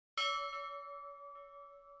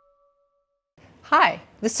Hi,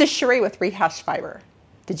 this is Sheree with Rehashfiber.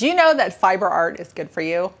 Did you know that fiber art is good for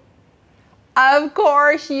you? Of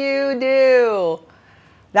course you do.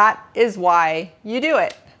 That is why you do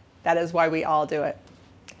it. That is why we all do it.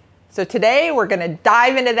 So today we're going to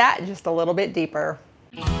dive into that just a little bit deeper.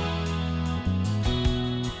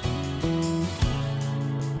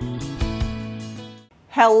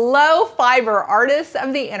 Hello, fiber artists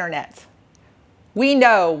of the internet. We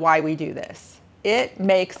know why we do this. It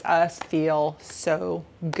makes us feel so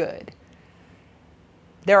good.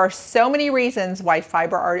 There are so many reasons why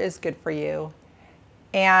fiber art is good for you.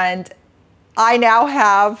 And I now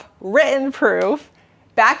have written proof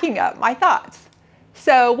backing up my thoughts.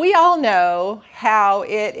 So we all know how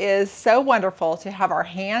it is so wonderful to have our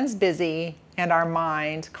hands busy and our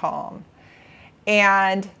mind calm.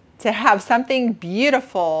 And to have something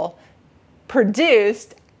beautiful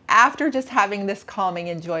produced after just having this calming,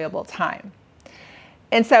 enjoyable time.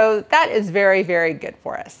 And so that is very, very good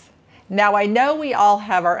for us. Now I know we all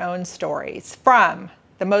have our own stories, from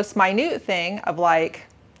the most minute thing of like,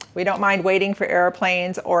 we don't mind waiting for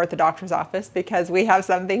airplanes or at the doctor's office because we have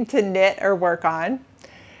something to knit or work on,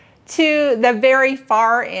 to the very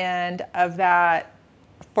far end of that.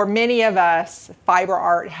 For many of us, fiber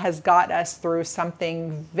art has got us through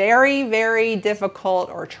something very, very difficult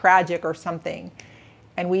or tragic or something.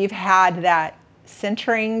 And we've had that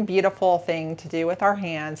centering, beautiful thing to do with our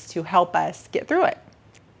hands to help us get through it.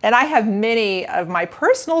 And I have many of my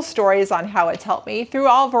personal stories on how it's helped me through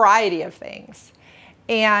all variety of things.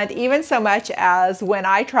 And even so much as when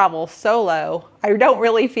I travel solo, I don't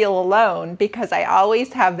really feel alone because I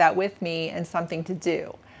always have that with me and something to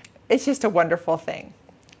do. It's just a wonderful thing.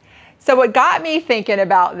 So what got me thinking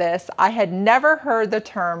about this, I had never heard the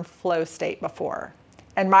term flow state before.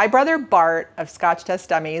 And my brother Bart of Scotch Test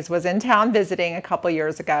Dummies was in town visiting a couple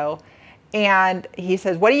years ago. And he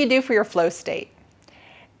says, "What do you do for your flow state?"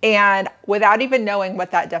 And without even knowing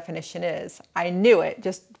what that definition is, I knew it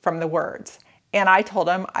just from the words. And I told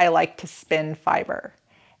him I like to spin fiber.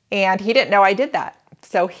 And he didn't know I did that.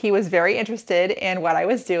 So he was very interested in what I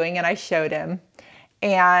was doing, and I showed him.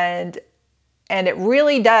 And it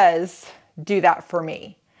really does do that for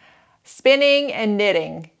me. Spinning and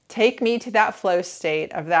knitting take me to that flow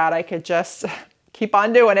state of that I could just keep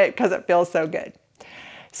on doing it because it feels so good.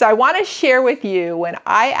 So I want to share with you when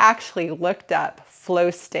I actually looked up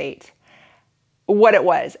flow state, what it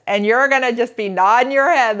was. And you're going to just be nodding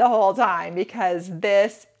your head the whole time because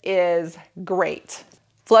this is great.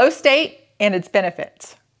 Flow state and its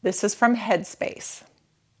benefits. This is from Headspace.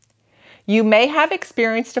 You may have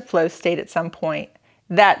experienced a flow state at some point,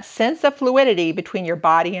 that sense of fluidity between your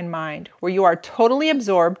body and mind, where you are totally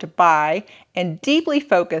absorbed by and deeply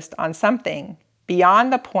focused on something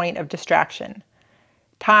beyond the point of distraction.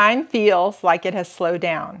 Time feels like it has slowed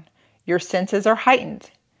down. Your senses are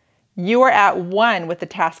heightened. You are at one with the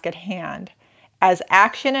task at hand, as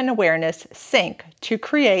action and awareness sync to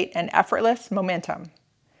create an effortless momentum.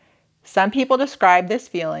 Some people describe this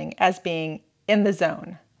feeling as being in the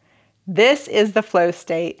zone. This is the flow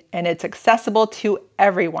state, and it's accessible to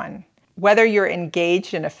everyone, whether you're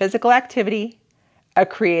engaged in a physical activity, a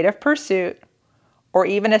creative pursuit, or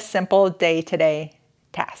even a simple day-to-day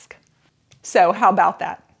task. So how about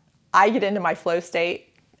that? I get into my flow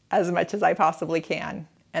state as much as I possibly can,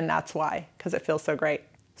 and that's why, because it feels so great.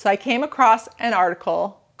 So I came across an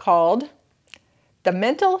article called "The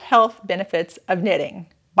Mental Health Benefits of Knitting"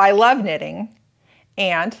 by Love Knitting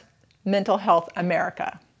and Mental Health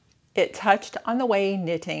America. It touched on the way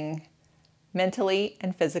knitting mentally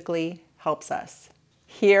and physically helps us.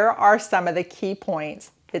 Here are some of the key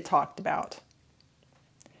points it talked about.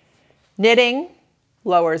 Knitting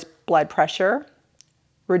lowers blood pressure,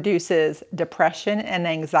 reduces depression and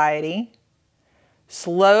anxiety,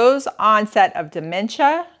 slows onset of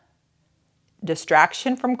dementia,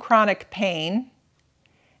 distraction from chronic pain,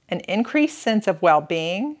 an increased sense of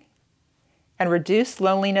well-being, and reduced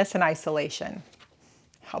loneliness and isolation.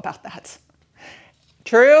 How about that?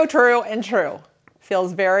 True, true, and true.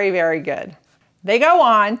 Feels very, very good. They go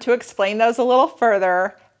on to explain those a little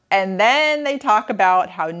further, and then they talk about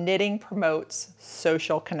how knitting promotes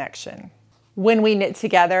social connection. When we knit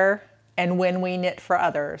together and when we knit for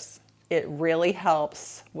others, it really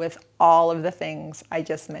helps with all of the things I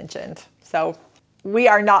just mentioned. So we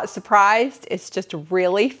are not surprised. It's just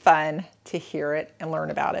really fun to hear it and learn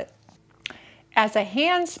about it. As a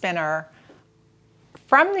hand spinner,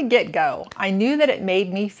 from the get-go, I knew that it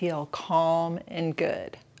made me feel calm and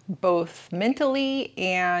good, both mentally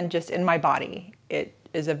and just in my body. It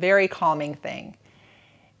is a very calming thing.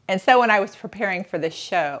 And so when I was preparing for this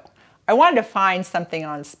show, I wanted to find something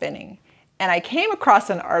on spinning. and I came across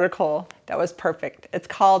an article that was perfect. It's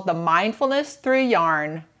called The Mindfulness Through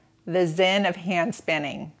Yarn, The Zen of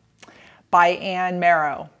Handspinning by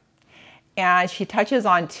Merrow. And she touches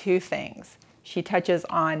on two things. She touches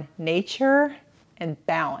on nature and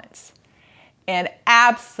balance. And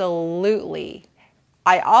absolutely,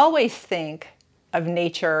 I always think of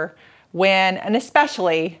nature when, and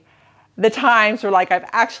especially the times where like I've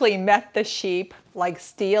actually met the sheep, like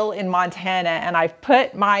Steele in Montana, and I've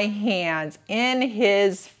put my hands in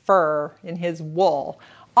his fur, in his wool,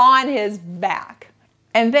 on his back.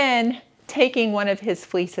 And then taking one of his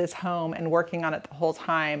fleeces home and working on it the whole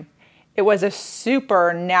time. It was a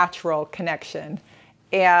supernatural connection.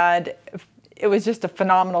 And it was just a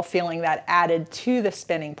phenomenal feeling that added to the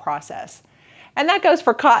spinning process. And that goes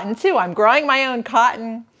for cotton too. I'm growing my own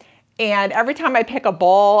cotton. And every time I pick a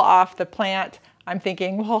ball off the plant, I'm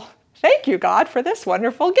thinking, well, thank you, God, for this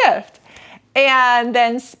wonderful gift. And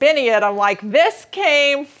then spinning it, I'm like, this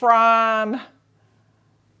came from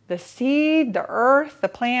the seed, the earth, the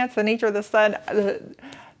plants, the nature, the sun,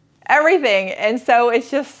 everything. And so it's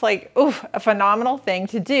just like, oof, a phenomenal thing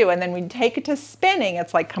to do. And then when you take it to spinning,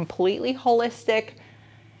 it's like completely holistic,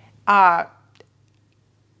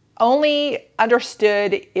 only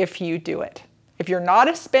understood if you do it. If you're not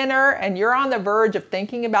a spinner and you're on the verge of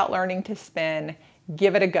thinking about learning to spin,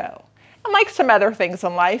 give it a go. And like some other things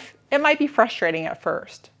in life, it might be frustrating at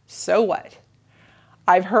first. So what?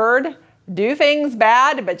 I've heard do things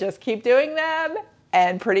bad, but just keep doing them,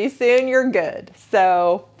 and pretty soon you're good.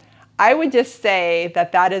 So I would just say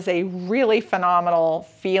that that is a really phenomenal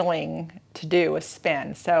feeling to do, a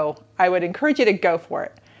spin. So I would encourage you to go for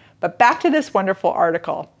it. But back to this wonderful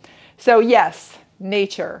article. So yes,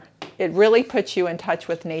 nature. It really puts you in touch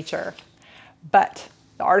with nature. But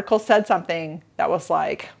the article said something that was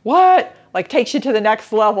like, what? Like takes you to the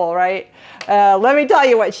next level, right? Let me tell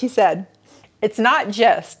you what she said. It's not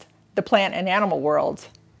just the plant and animal worlds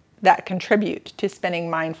that contribute to spinning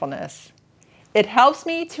mindfulness. It helps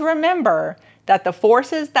me to remember that the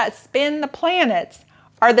forces that spin the planets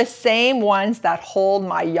are the same ones that hold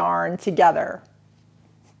my yarn together.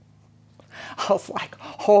 I was like,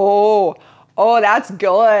 oh, that's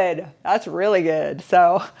good. That's really good.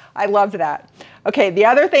 So I loved that. Okay, the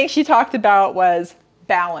other thing she talked about was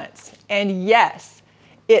balance. And yes,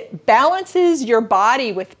 it balances your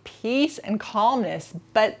body with peace and calmness,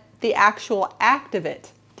 but the actual act of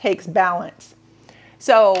it takes balance.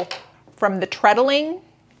 So from the treadling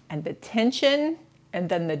and the tension and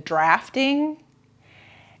then the drafting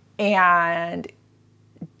and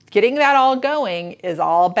getting that all going is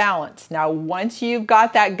all balance. Now, once you've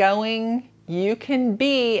got that going, you can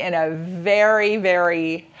be in a very,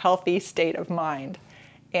 very healthy state of mind.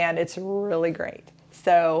 And it's really great.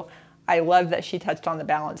 So I love that she touched on the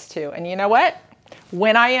balance too. And you know what?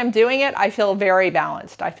 When I am doing it, I feel very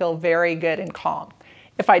balanced. I feel very good and calm.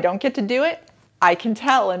 If I don't get to do it, I can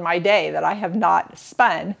tell in my day that I have not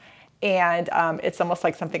spun, and it's almost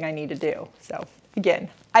like something I need to do. So again,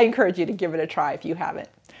 I encourage you to give it a try if you haven't.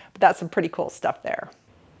 But that's some pretty cool stuff there.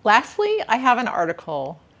 Lastly, I have an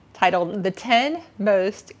article titled The 10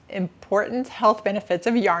 Most Important Health Benefits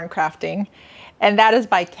of Yarn Crafting, and that is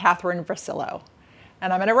by Kathryn Vercillo.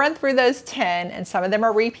 And I'm going to run through those 10, and some of them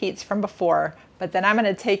are repeats from before, but then I'm going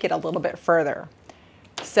to take it a little bit further.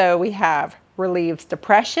 So we have relieves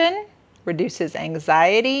depression, reduces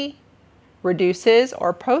anxiety, reduces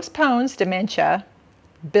or postpones dementia,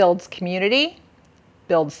 builds community,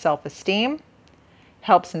 builds self-esteem,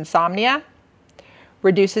 helps insomnia,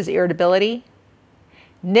 reduces irritability,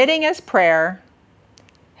 knitting as prayer,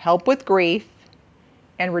 help with grief,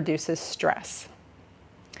 and reduces stress.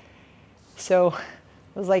 So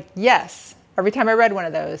I was like, yes. Every time I read one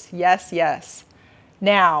of those, yes, yes.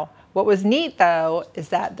 Now, what was neat though is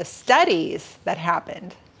that the studies that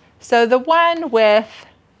happened, so the one with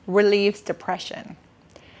relieves depression,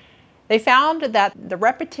 they found that the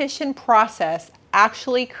repetition process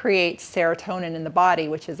actually creates serotonin in the body,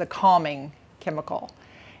 which is a calming chemical.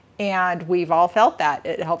 And we've all felt that.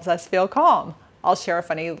 It helps us feel calm. I'll share a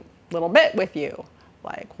funny little bit with you.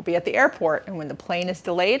 Like, we'll be at the airport, and when the plane is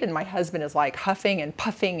delayed and my husband is like huffing and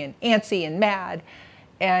puffing and antsy and mad,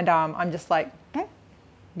 and I'm just like,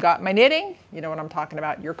 got my knitting, you know what I'm talking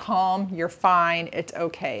about. You're calm, you're fine, it's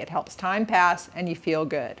okay. It helps time pass and you feel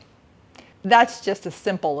good. That's just a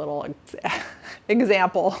simple little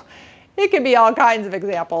example. It could be all kinds of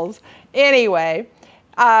examples. Anyway,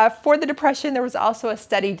 for the depression, there was also a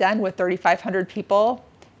study done with 3,500 people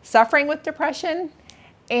suffering with depression.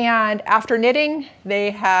 And after knitting, they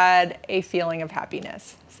had a feeling of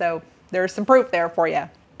happiness. So there's some proof there for you.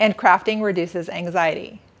 And crafting reduces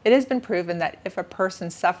anxiety. It has been proven that if a person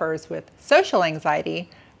suffers with social anxiety,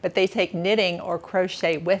 but they take knitting or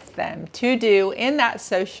crochet with them to do in that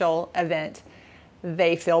social event,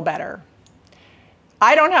 they feel better.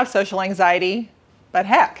 I don't have social anxiety, but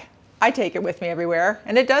heck, I take it with me everywhere,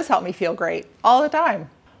 and it does help me feel great all the time.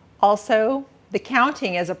 Also, the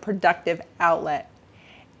counting is a productive outlet,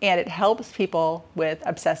 and it helps people with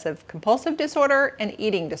obsessive compulsive disorder and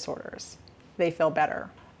eating disorders. They feel better.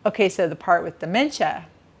 Okay, so the part with dementia,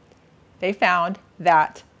 they found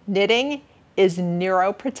that knitting is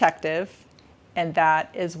neuroprotective, and that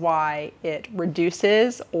is why it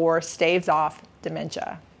reduces or staves off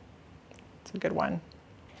dementia. It's a good one.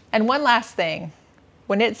 And one last thing,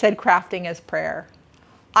 when it said crafting is prayer,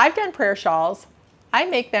 I've done prayer shawls. I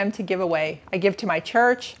make them to give away. I give to my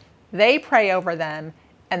church, they pray over them,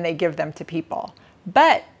 and they give them to people.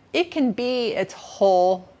 But it can be its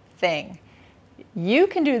whole thing. You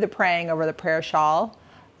can do the praying over the prayer shawl.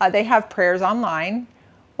 They have prayers online,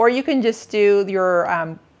 or you can just do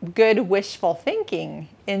your good wishful thinking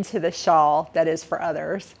into the shawl that is for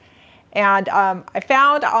others. And I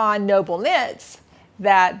found on Noble Knits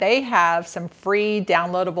that they have some free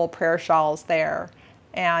downloadable prayer shawls there.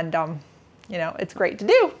 And you know, it's great to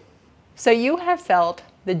do. So you have felt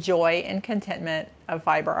the joy and contentment of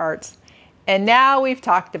fiber arts. And now we've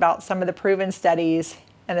talked about some of the proven studies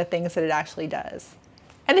and the things that it actually does.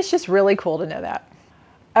 And it's just really cool to know that.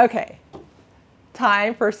 Okay,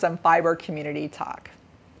 time for some fiber community talk.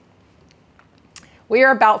 We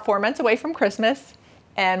are about 4 months away from Christmas,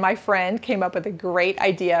 and my friend came up with a great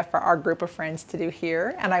idea for our group of friends to do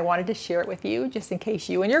here, and I wanted to share it with you just in case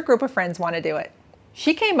you and your group of friends want to do it.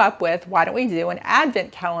 She came up with, why don't we do an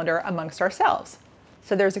advent calendar amongst ourselves?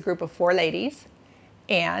 So there's a group of 4 ladies,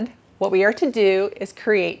 and what we are to do is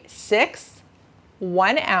create 6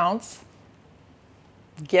 1-ounce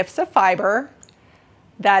gifts of fiber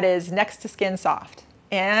that is next to skin soft.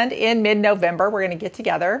 And in mid-November, we're going to get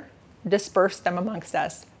together, disperse them amongst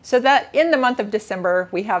us, so that in the month of December,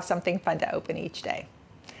 we have something fun to open each day.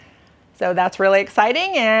 So that's really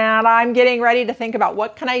exciting, and I'm getting ready to think about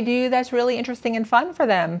what can I do that's really interesting and fun for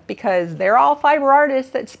them, because they're all fiber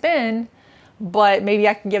artists that spin, but maybe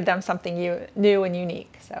I can give them something new and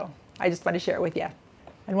unique. So I just want to share it with you.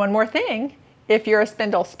 And one more thing, if you're a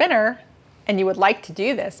spindle spinner and you would like to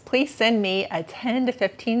do this, please send me a 10 to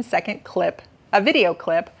 15 second clip, a video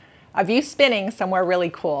clip of you spinning somewhere really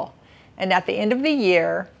cool. And at the end of the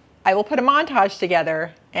year, I will put a montage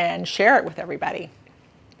together and share it with everybody.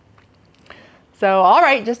 So, all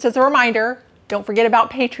right, just as a reminder, don't forget about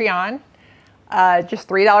Patreon. Just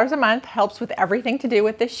 $3 a month helps with everything to do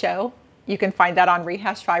with this show. You can find that on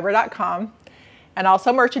rehashfiber.com. And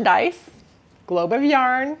also merchandise, globe of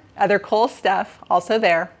yarn, other cool stuff also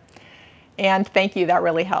there. And thank you, that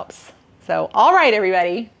really helps. So, all right,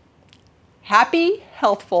 everybody, happy,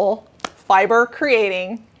 healthful fiber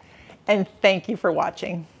creating, and thank you for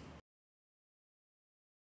watching.